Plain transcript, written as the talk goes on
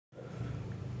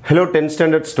Hello 10th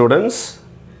standard students,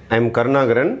 I am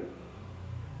Karnagaran.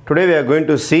 Today we are going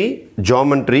to see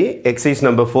geometry exercise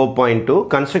number 4.2.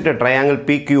 Construct a triangle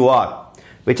PQR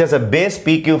which has a base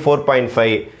PQ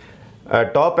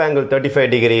 4.5, top angle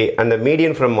 35 degree and the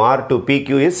median from R to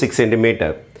PQ is 6 cm.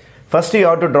 First you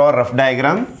have to draw a rough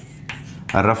diagram.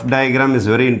 A rough diagram is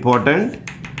very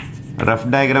important. Rough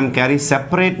diagram carries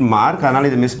separate mark,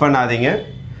 அதனால இது miss பண்ணாதீங்க.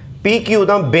 PQ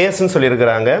தான் பேஸ்னு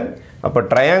சொல்லியிருக்கிறாங்க. அப்போ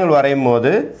triangle வரையும்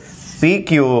போது PQ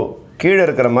கீழே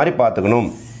இருக்கிற மாதிரி பார்த்துக்கணும்.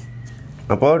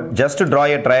 அப்போது ஜஸ்ட் ட்ரா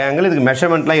எ ட்ரையாங்கிள். இதுக்கு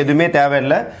மெஷர்மெண்ட்லாம் எதுவுமே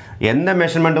தேவையில்லை. எந்த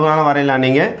மெஷர்மெண்ட்டுனாலும் வரையலாம்.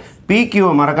 நீங்கள்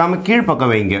PQவை மறக்காமல்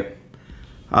கீழ்ப்பக்கம் வைங்க.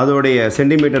 அதோடைய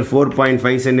சென்டிமீட்டர்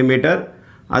 4.5 சென்டிமீட்டர்.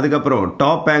 அதுக்கப்புறம்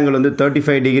டாப் ஆங்கிள் வந்து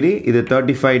 35 டிகிரி, இது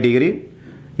 35 டிகிரி.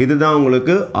 இதுதான்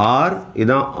உங்களுக்கு R,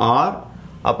 இதுதான் R.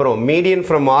 அப்புறம் median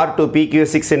from R to PQ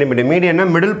 6 cm. மீடியன்னா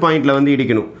middle பாயிண்டில் வந்து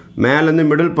இடிக்கணும். மேலேருந்து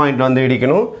மிடில் பாயிண்ட் வந்து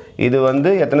இடிக்கணும். இது வந்து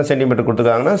எத்தனை சென்டிமீட்டர்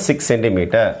கொடுத்துருக்காங்கன்னா 6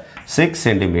 சென்டிமீட்டர். 6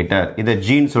 சென்டிமீட்டர். இதை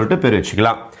ஜின்னு சொல்லிட்டு பேர்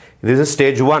வச்சுக்கலாம். இது இஸ்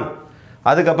ஸ்டேஜ் 1.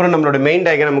 அதுக்கப்புறம் நம்மளோட மெயின்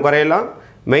டயக்ராம் வரையலாம்.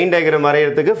 மெயின் டயக்ராம்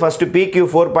வரைகிறதுக்கு ஃபஸ்ட்டு PQ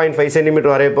 4.5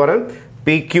 சென்டிமீட்டர் வரைய போகிறேன்.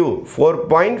 PQ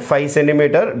 4.5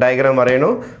 சென்டிமீட்டர் டயக்ராம்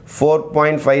வரையணும்.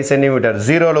 4.5 சென்டிமீட்டர்.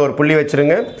 ஜீரோவில் ஒரு புள்ளி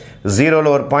வச்சுருங்க. ஜீரோவில்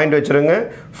ஒரு பாயிண்ட் வச்சுருங்க.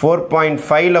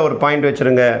 4.5ல் ஒரு பாயிண்ட்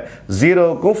வச்சுருங்க.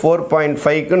 ஜீரோவுக்கும்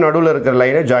 4.5க்கும் நடுவில் இருக்கிற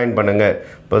லைனை ஜாயின் பண்ணுங்கள்.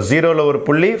 இப்போ ஜீரோவில் ஒரு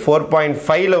புள்ளி,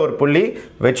 4.5ல் ஒரு புள்ளி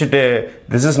வச்சுட்டு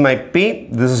this is my P,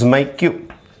 this is my Q.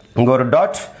 இங்கே ஒரு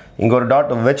டாட், இங்கே ஒரு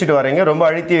டாட் வச்சுட்டு வரீங்க. ரொம்ப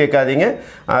அழுத்தி வைக்காதீங்க.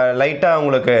 லைட்டாக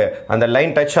உங்களுக்கு அந்த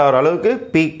லைன் டச் ஆகிற அளவுக்கு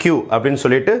PQ அப்படின்னு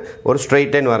சொல்லிட்டு ஒரு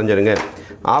ஸ்ட்ரைட் லைன் வரைஞ்சிருங்க.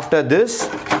 ஆஃப்டர் திஸ்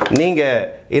நீங்கள்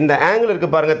இந்த ஆங்கிள்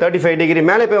இருக்குது பாருங்கள் 35 டிகிரி.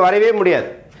 மேலே போய் வரையவே முடியாது.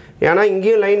 ஏன்னா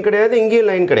இங்கேயும் லைன் கிடையாது, இங்கேயும்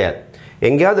லைன் கிடையாது.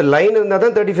 எங்கேயாவது லைன் இருந்தால்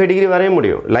தான் 35 டிகிரி வரைய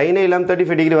முடியும். லைனே இல்லாமல்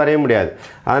 35 டிகிரி வரைய முடியாது.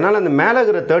 அதனால் அந்த மேலே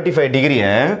இருக்கிற 35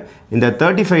 டிகிரியை, இந்த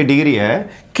 35 டிகிரியை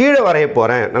கீழே வரைய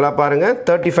போகிறேன். நல்லா பாருங்கள்,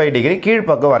 35 டிகிரி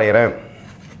கீழ்ப்பக்கம் வரைகிறேன்.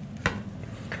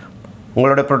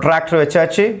 உங்களோட ப்ரொட்ராக்டர்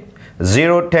வச்சாச்சு.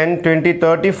 0, 10, 20,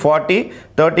 30, 40.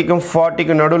 30க்கும்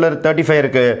 40க்கும் நடுவில் 35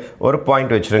 இருக்குது. ஒரு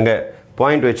பாயிண்ட் வச்சுருங்க.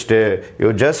 பாயிண்ட் வச்சுட்டு you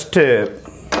just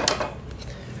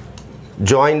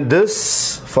join this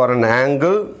for an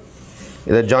angle.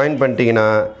 இதை ஜாயின் பண்ணிட்டீங்கன்னா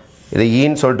இதை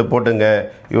ஈன்னு சொல்லிட்டு போட்டுங்க.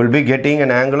 You will be getting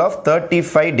an angle of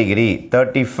 35 degree.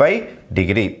 35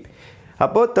 degree.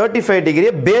 அப்போது 35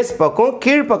 டிகிரியை பேஸ் பக்கம்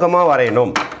கீழ்ப்பக்கமாக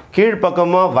வரையணும்.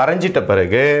 கீழ்ப்பக்கமாக வரைஞ்சிட்ட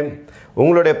பிறகு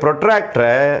உங்களுடைய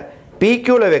ப்ரொட்ராக்டரை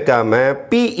PQவில் வைக்காமல்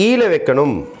PEயில்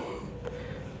வைக்கணும்.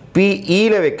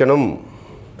 PEயில் வைக்கணும்.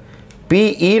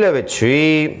 PEயில் வச்சு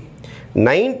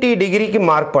 90 டிகிரிக்கு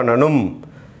மார்க் பண்ணணும்.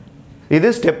 இது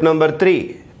step number 3.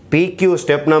 PQ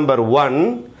step number 1.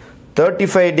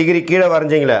 35 degree கீழே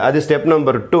வரைஞ்சிங்களே அது ஸ்டெப்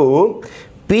நம்பர் 2.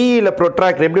 PEயில்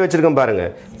ப்ரொட்ராக்டர் எப்படி வச்சுருக்கேன்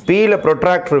பாருங்கள். PEயில்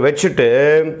ப்ரொட்ராக்டர் வச்சுட்டு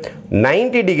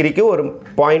 90 டிகிரிக்கு ஒரு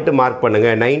பாயிண்ட் மார்க்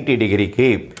பண்ணுங்கள். 90 டிகிரிக்கு.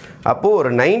 அப்போது ஒரு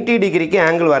 90 டிகிரிக்கு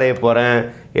ஆங்கிள் வரைய போகிறேன்.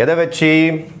 எதை வச்சு?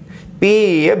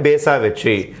 PEயை பேஸாக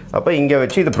வச்சு. அப்போ இங்கே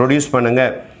வச்சு இதை ப்ரொடியூஸ்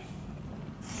பண்ணுங்கள்.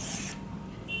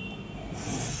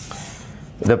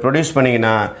 இதை ப்ரொடியூஸ்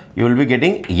பண்ணிங்கன்னா you will be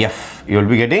getting F. You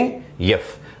will be getting F.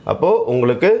 அப்போது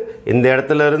உங்களுக்கு இந்த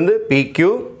இடத்துல இருந்து PQ,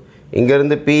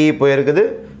 இங்கேருந்து PE போயிருக்குது,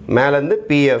 மேலேருந்து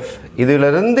PF,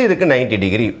 இதிலிருந்து இதுக்கு 90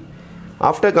 degree.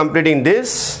 After completing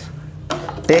this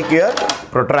take your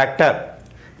protractor.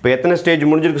 இப்போ எத்தனை ஸ்டேஜ்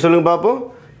முடிஞ்சிருக்கு சொல்லுங்கள் பார்ப்போம்.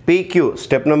 PQ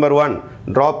step number 1.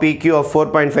 Draw PQ of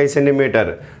 4.5 centimetre.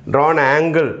 Draw an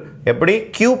angle எப்படி?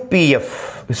 QPF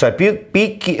sorry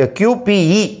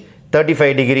QPE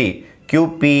 35 degree.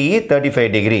 QPE 35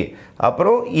 degree.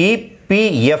 அப்புறம்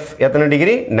EPF எத்தனை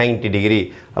டிகிரி? 90 டிகிரி.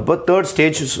 அப்போ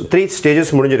 3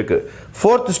 ஸ்டேஜஸ் முடிஞ்சிருக்கு.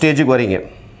 4th ஸ்டேஜுக்கு வரீங்க.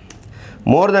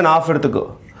 மோர் தென் ஆஃப் எடுத்துக்கோ.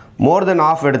 மோர் தென்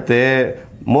ஆஃப் எடுத்து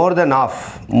மோர்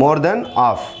தென்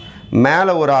ஆஃப்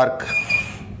மேலே ஒரு ஆர்க்,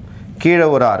 கீழே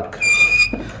ஒரு ஆர்க்.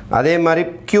 அதே மாதிரி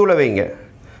Qவில் வைங்க.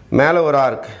 மேலே ஒரு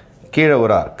ஆர்க், கீழே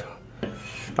ஒரு ஆர்க்.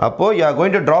 அப்போது you are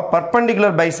going to draw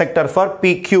perpendicular bisector for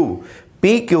PQ.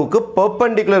 PQக்கு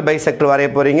perpendicular bisector வரைய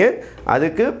போகிறீங்க.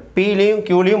 அதுக்கு Pலையும்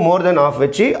Qலையும் மோர் தென் ஆஃப்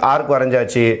வச்சு ஆர்க்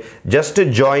வரைஞ்சாச்சு. Just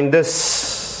join this.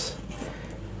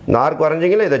 இந்த ஆர்க்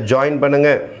வரைஞ்சிங்களா, இதை ஜாயின்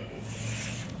பண்ணுங்கள்.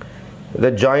 இதை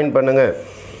ஜாயின் பண்ணுங்கள்.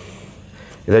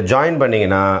 இதை ஜாயின்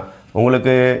பண்ணிங்கன்னா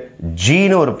உங்களுக்கு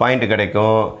Gன்னு ஒரு பாயிண்ட்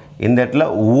கிடைக்கும். இந்த இடத்துல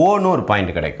Oன்னு ஒரு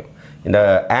பாயிண்ட் கிடைக்கும். இந்த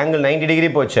ஆங்கிள் 90 டிகிரி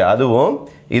போச்சு, அதுவும்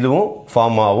இதுவும்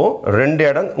ஃபார்ம் ஆகும். 2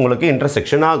 இடம் உங்களுக்கு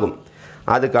இன்டர்செக்ஷன் ஆகும்.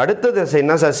 அதுக்கு அடுத்தது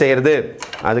என்ன சார் செய்கிறது?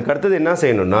 அதுக்கு அடுத்தது என்ன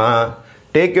செய்யணும்னா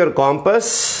டேக் யுவர்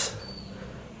காம்பஸ்.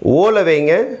 ஓவில்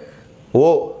வைங்க.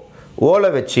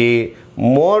 ஓவில் வச்சு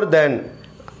மோர் தென்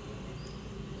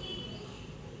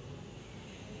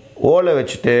ஓவில்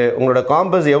வச்சுட்டு உங்களோட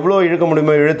காம்பஸ் எவ்வளோ இழுக்க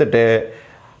முடியுமோ இழுத்துட்டு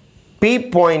P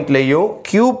பாயிண்ட்லையும்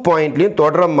Q பாயிண்ட்லையும்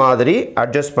தொடர மாதிரி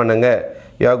அட்ஜஸ்ட் பண்ணுங்க.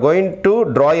 You are going to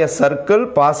draw a circle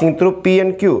passing through P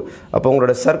and Q. அப்போ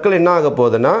உங்களோட சர்க்கிள் என்ன ஆக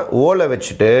போகுதுன்னா ஓலை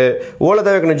வச்சுட்டு, ஓலை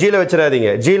தான் வைக்கணும், ஜீல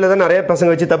வச்சிடாதீங்க. ஜீல தான் நிறைய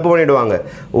பசங்க வச்சு தப்பு பண்ணிடுவாங்க.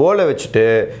 ஓலை வச்சுட்டு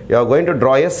you are going to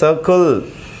draw a circle.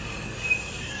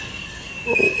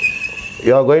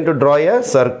 You are going to draw a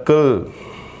circle.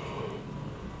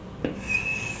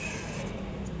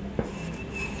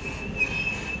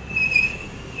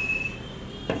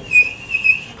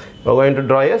 We are going to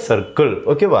draw a circle.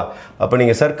 Okay வா? அப்போ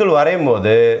நீங்கள் சர்க்கிள் வரையும்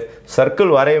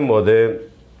போது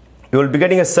you will be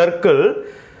getting a circle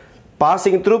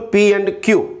passing through P and Q.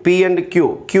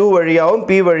 Q வழியாகவும்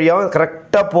P வழியாகவும்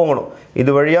கரெக்டாக போகணும். இது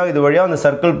வழியாக அந்த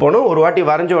சர்க்கிள் போகணும். ஒரு வாட்டி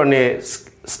வரைஞ்ச உடனே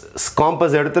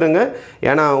காம்பஸ் எடுத்துருங்க.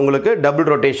 ஏன்னா உங்களுக்கு டபுள்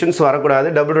ரொட்டேஷன்ஸ் வரக்கூடாது.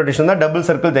 டபுள் ரொட்டேஷன் தான் டபுள்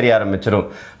சர்க்கிள் தெரிய ஆரம்பிச்சிடும்.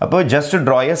 அப்போ ஜஸ்ட்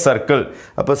ட்ரா எ சர்க்கிள்.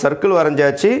 அப்போ circle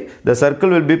வரைஞ்சாச்சு. The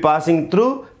circle will be passing through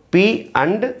P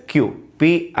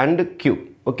and Q.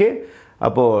 Okay,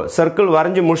 அப்போது சர்க்கிள்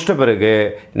வரைஞ்சி முடிச்சிட்ட பிறகு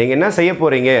நீங்கள் என்ன செய்ய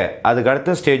போகிறீங்க, அதுக்கு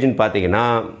அடுத்த ஸ்டேஜ்னு பார்த்தீங்கன்னா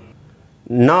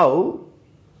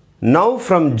now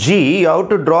from G you have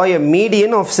to draw a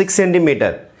median of 6 cm.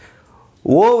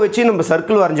 O வச்சு நம்ம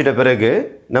சர்க்கிள் வரைஞ்சிட்ட பிறகு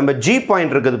நம்ம G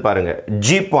பாயிண்ட் இருக்குது பாருங்கள்.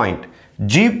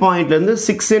 G பாயிண்ட்லேருந்து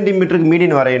 6 cm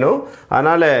மீடியன் வரையணும்.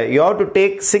 அதனால் you have to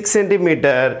take 6 cm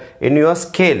in your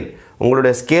scale.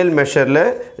 உங்களுடைய ஸ்கேல் மெஷரில்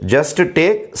ஜஸ்ட்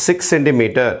டேக் 6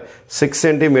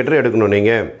 cm எடுக்கணும்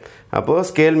நீங்கள். அப்போது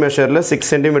ஸ்கேல் மெஷரில் 6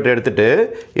 cm எடுத்துகிட்டு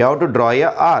you have to draw a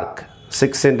arc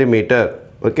 6 cm.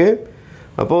 Okay,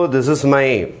 அப்போது this is my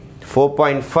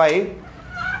 4.5.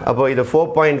 அப்போது இது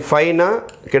 4.5னா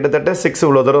கிட்டத்தட்ட 6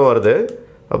 இவ்வளோ தூரம் வருது.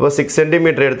 அப்போது 6 cm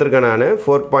எடுத்திருக்கேன் நான்.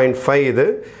 4.5 இது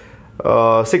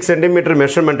 6 cm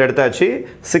மெஷர்மெண்ட் எடுத்தாச்சு.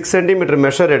 6 cm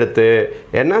மெஷர் எடுத்து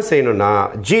என்ன செய்யணும்னா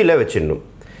ஜியில் வச்சிடணும்.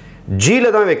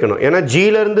 ஜியில் தான் வைக்கணும். ஏன்னா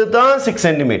ஜியிலேருந்து தான் 6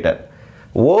 cm.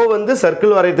 ஓ வந்து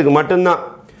சர்க்கிள் வரையறதுக்கு மட்டும்தான்.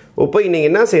 இப்போ நீங்கள்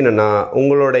என்ன செய்யணும்னா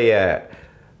உங்களுடைய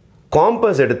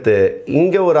காம்பஸ் எடுத்து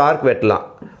இங்கே ஒரு ஆர்க் வெட்டலாம்.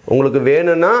 உங்களுக்கு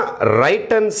வேணும்னா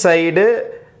right hand side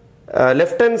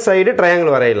left hand side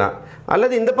triangle வரையலாம்,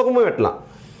 அல்லது இந்த பக்கமும் வெட்டலாம்.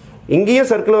 இங்கேயும்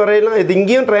சர்க்கிள் வரையலாம், இது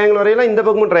இங்கேயும் ட்ரையாங்கிள் வரையலாம், இந்த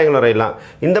பக்கமும் ட்ரையாங்கிள் வரையலாம்.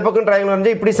 இந்த பக்கம் ட்ரையாங்கிள்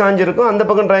வரைஞ்சால் இப்படி சாஞ்சிருக்கும், அந்த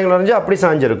பக்கம் ட்ரையாங்கிள் வரைஞ்சால் அப்படி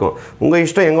சாஞ்சிருக்கும். உங்கள்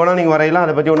இஷ்டம், எங்கே வேணால் நீங்கள் வரையலாம்.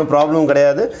 அதை பற்றி ஒன்றும் ப்ராப்ளம்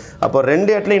கிடையாது. அப்போ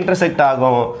 2 இடத்துல இன்டர்செக்ட்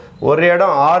ஆகும். ஒரு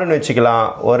இடம் ஆறுன்னு வச்சுக்கலாம்,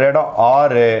 ஒரு இடம்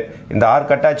ஆறு. இந்த ஆர்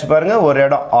கட்டாச்சு பாருங்கள். ஒரு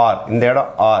இடம் ஆர், இந்த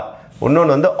இடம் ஆர்,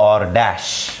 இன்னொன்று வந்து ஆர்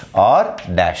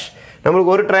டேஷ்.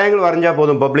 நம்மளுக்கு ஒரு ட்ரையாங்கிள் வரைஞ்சால்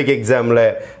போதும் பப்ளிக் எக்ஸாமில்.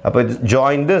 அப்போ இது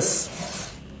ஜாயின் திஸ்,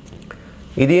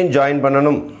 இதையும் ஜாயின்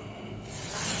பண்ணணும்.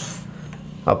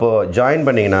 அப்போது ஜாயின்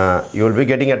பண்ணிங்கன்னா you will be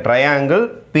getting a triangle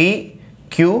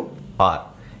PQR.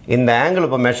 இந்த ஆங்கிள்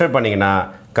இப்போ மெஷர் பண்ணிங்கன்னா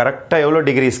கரெக்டாக எவ்வளோ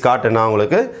டிகிரிஸ் காட்டுன்னா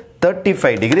உங்களுக்கு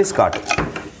 35 டிகிரிஸ் காட்டும்.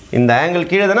 இந்த ஆங்கிள்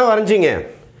கீழே தானே வரைஞ்சிங்க,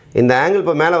 இந்த ஆங்கிள்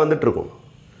இப்போ மேலே வந்துட்டுருக்கும்.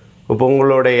 இப்போ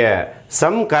உங்களுடைய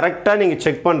சம் கரெக்டாக நீங்கள்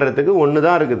செக் பண்ணுறதுக்கு ஒன்று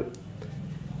தான் இருக்குது.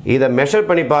 இதை மெஷர்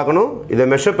பண்ணி பார்க்கணும். இதை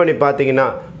மெஷர் பண்ணி பார்த்தீங்கன்னா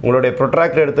உங்களுடைய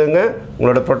ப்ரொட்ராக்டர் எடுத்துங்க.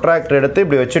 உங்களோட ப்ரொட்ராக்டர் எடுத்து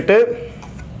இப்படி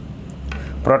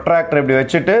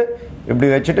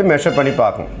வச்சுட்டு மெஷர் பண்ணி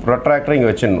பார்க்கணும். ப்ரொட்ராக்டர் இங்கே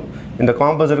வச்சிடணும். இந்த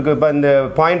காம்பஸ் இருக்குது, இப்போ இந்த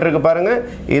பாயிண்ட் இருக்குது பாருங்கள்.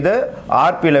 இதை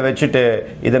ஆர்பியில் வச்சுட்டு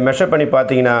இதை மெஷர் பண்ணி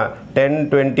பார்த்தீங்கன்னா 10,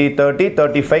 20, 30,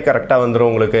 35 கரெக்டாக வந்துடும்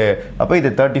உங்களுக்கு. அப்போ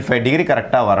இது 35 டிகிரி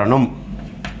கரெக்டாக வரணும்.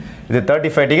 இது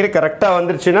 35 டிகிரி கரெக்டாக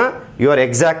வந்துருச்சுன்னா யூ ஆர்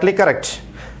எக்ஸாக்ட்லி கரெக்ட்.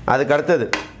 அதுக்கு அடுத்தது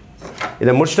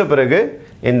இதை முடிச்சிட்ட பிறகு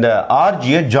இந்த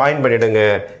ஆர்ஜியை ஜாயின் பண்ணிவிடுங்க.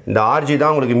 இந்த ஆர்ஜி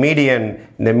தான் உங்களுக்கு மீடியன்.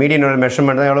 இந்த மீடியனோட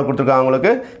மெஷர்மெண்ட் தான் எவ்வளோ கொடுத்துருக்காங்க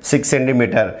உங்களுக்கு 6 cm.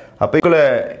 அப்போ இதுக்குள்ள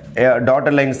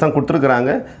டாட்டர் லைன்ஸ் தான்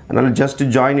கொடுத்துருக்குறாங்க. அதனால் just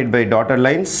join it by daughter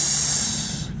lines.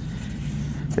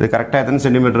 இது கரெக்டாக எத்தனை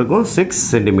சென்டிமீட்டர் இருக்கும்? 6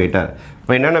 cm.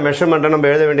 இப்போ என்னென்ன மெஷர்மெண்ட்டை நம்ம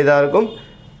எழுத வேண்டியதாக இருக்கும்?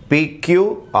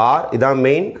 PQR இதான்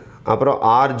மெயின். அப்புறம்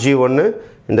RG ஒன்று,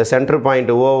 இந்த சென்டர்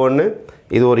பாயிண்ட் O1,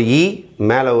 இது ஒரு E,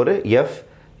 மேலே ஒரு F,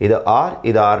 இது R,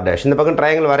 இது R டேஷ். இந்த பக்கம்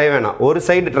ட்ரையாங்கிள் வரைய வேணாம், ஒரு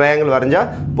சைடு ட்ரையாங்கிள் வரைஞ்சால்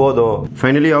போதும்.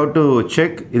 Finally have to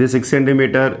check. இது 6 cm,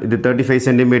 இது 35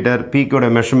 cm. பீக்கோட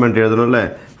மெஷர்மெண்ட் எழுதணும்ல.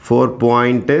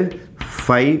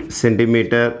 4.5 cm,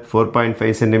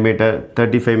 4.5 cm,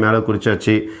 35 மேலே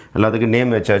குறிச்சாச்சு. எல்லாத்துக்கும்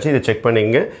நேம் வச்சாச்சு. இதை செக்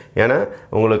பண்ணிங்க. ஏன்னா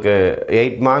உங்களுக்கு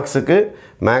 8 மார்க்ஸுக்கு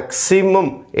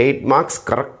மேக்ஸிமம் 8 மார்க்ஸ்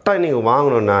கரெக்டாக நீங்கள்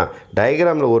வாங்கணுன்னா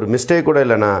டயக்ராமில் ஒரு மிஸ்டேக் கூட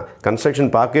இல்லைன்னா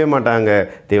கன்ஸ்ட்ரக்ஷன் பார்க்கவே மாட்டாங்க.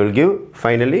 they will give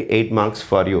finally 8 marks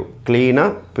for you.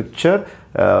 க்ளீனாக பிக்சர்,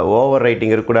 ஓவர்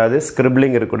ரைட்டிங் இருக்கக்கூடாது,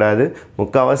 ஸ்கிரிப்ளிங் இருக்கக்கூடாது,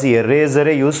 முக்கால்வாசி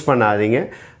எரேசரே யூஸ் பண்ணாதீங்க.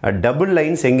 டபுள்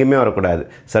லைன்ஸ் எங்கேயுமே வரக்கூடாது.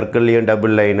 சர்க்கிள்லேயும்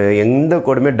டபுள் லைனு, எந்த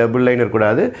கோடுமே டபுள் லைன்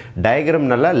இருக்கக்கூடாது.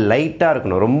 டயக்ராம் நல்லா லைட்டாக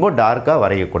இருக்கணும், ரொம்ப டார்க்காக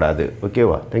வரையக்கூடாது.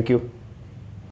 ஓகேவா? தேங்க்யூ.